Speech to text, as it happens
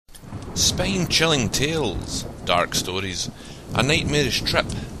Spine-chilling tales, dark stories, a nightmarish trip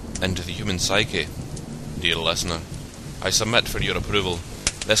into the human psyche. Dear listener, I submit for your approval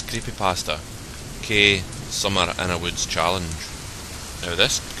this creepypasta, K. Summer in a Woods Challenge. Now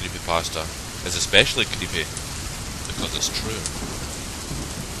this creepypasta is especially creepy because it's true.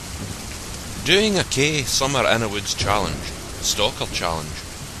 Doing a K. Summer in a Woods Challenge, Stalker Challenge.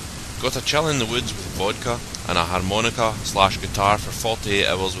 Got a chill in the woods with vodka and a harmonica/guitar for 48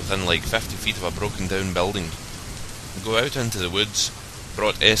 hours within like 50 feet of a broken down building. Go out into the woods,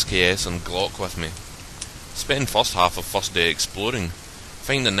 brought SKS and Glock with me. Spend first half of first day exploring,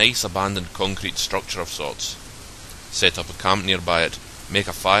 find a nice abandoned concrete structure of sorts. Set up a camp nearby it, make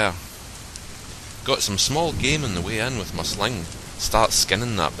a fire. Got some small game on the way in with my sling, start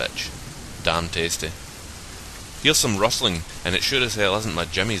skinning that bitch. Damn tasty. Hear some rustling, and it sure as hell isn't my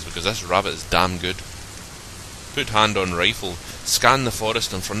jimmies because this rabbit is damn good. Put hand on rifle, scan the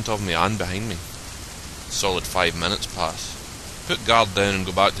forest in front of me and behind me. Solid 5 minutes pass. Put guard down and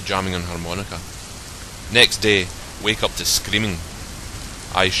go back to jamming on harmonica. Next day, wake up to screaming.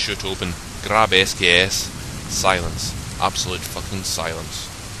 Eyes shoot open, grab SKS. Silence. Absolute fucking silence.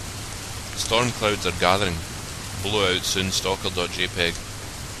 Storm clouds are gathering. Blow out soon stalker.jpg.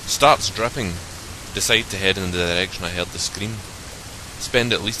 Starts dripping. Decide to head in the direction I heard the scream.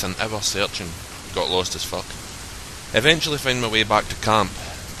 Spend at least an hour searching. Got lost as fuck. Eventually find my way back to camp.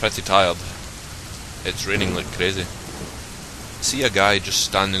 Pretty tired. It's raining like crazy. See a guy just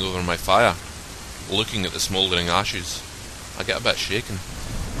standing over my fire, looking at the smouldering ashes. I get a bit shaken.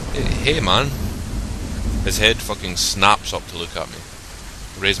 Hey man. His head fucking snaps up to look at me.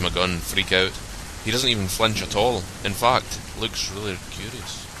 Raise my gun, freak out. He doesn't even flinch at all. In fact, looks really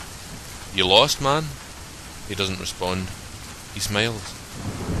curious. You lost, man? He doesn't respond. He smiles.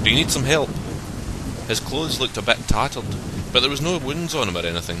 Do you need some help? His clothes looked a bit tattered, but there was no wounds on him or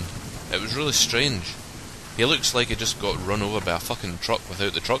anything. It was really strange. He looks like he just got run over by a fucking truck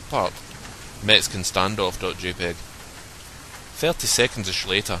without the truck part. Mexican standoff.jpg. 30 seconds-ish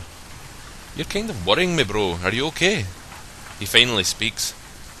later. You're kind of worrying me, bro. Are you okay? He finally speaks.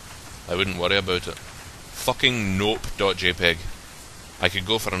 I wouldn't worry about it. Fucking nope.jpg. I could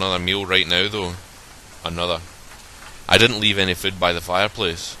go for another meal right now, though. Another. I didn't leave any food by the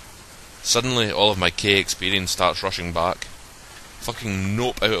fireplace. Suddenly, all of my K experience starts rushing back. Fucking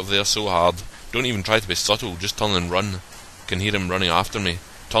nope out of there so hard. Don't even try to be subtle, just turn and run. Can hear him running after me.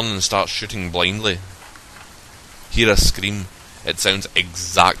 Turn and start shooting blindly. Hear a scream. It sounds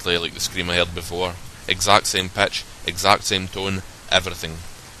exactly like the scream I heard before. Exact same pitch, exact same tone, everything.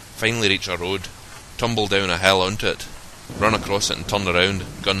 Finally reach a road. Tumble down a hill onto it. Run across it and turn around,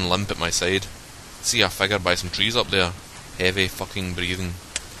 gun limp at my side. See a figure by some trees up there. Heavy fucking breathing.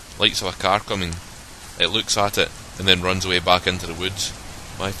 Lights of a car coming. It looks at it, and then runs away back into the woods.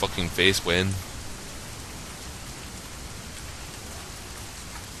 My fucking face when.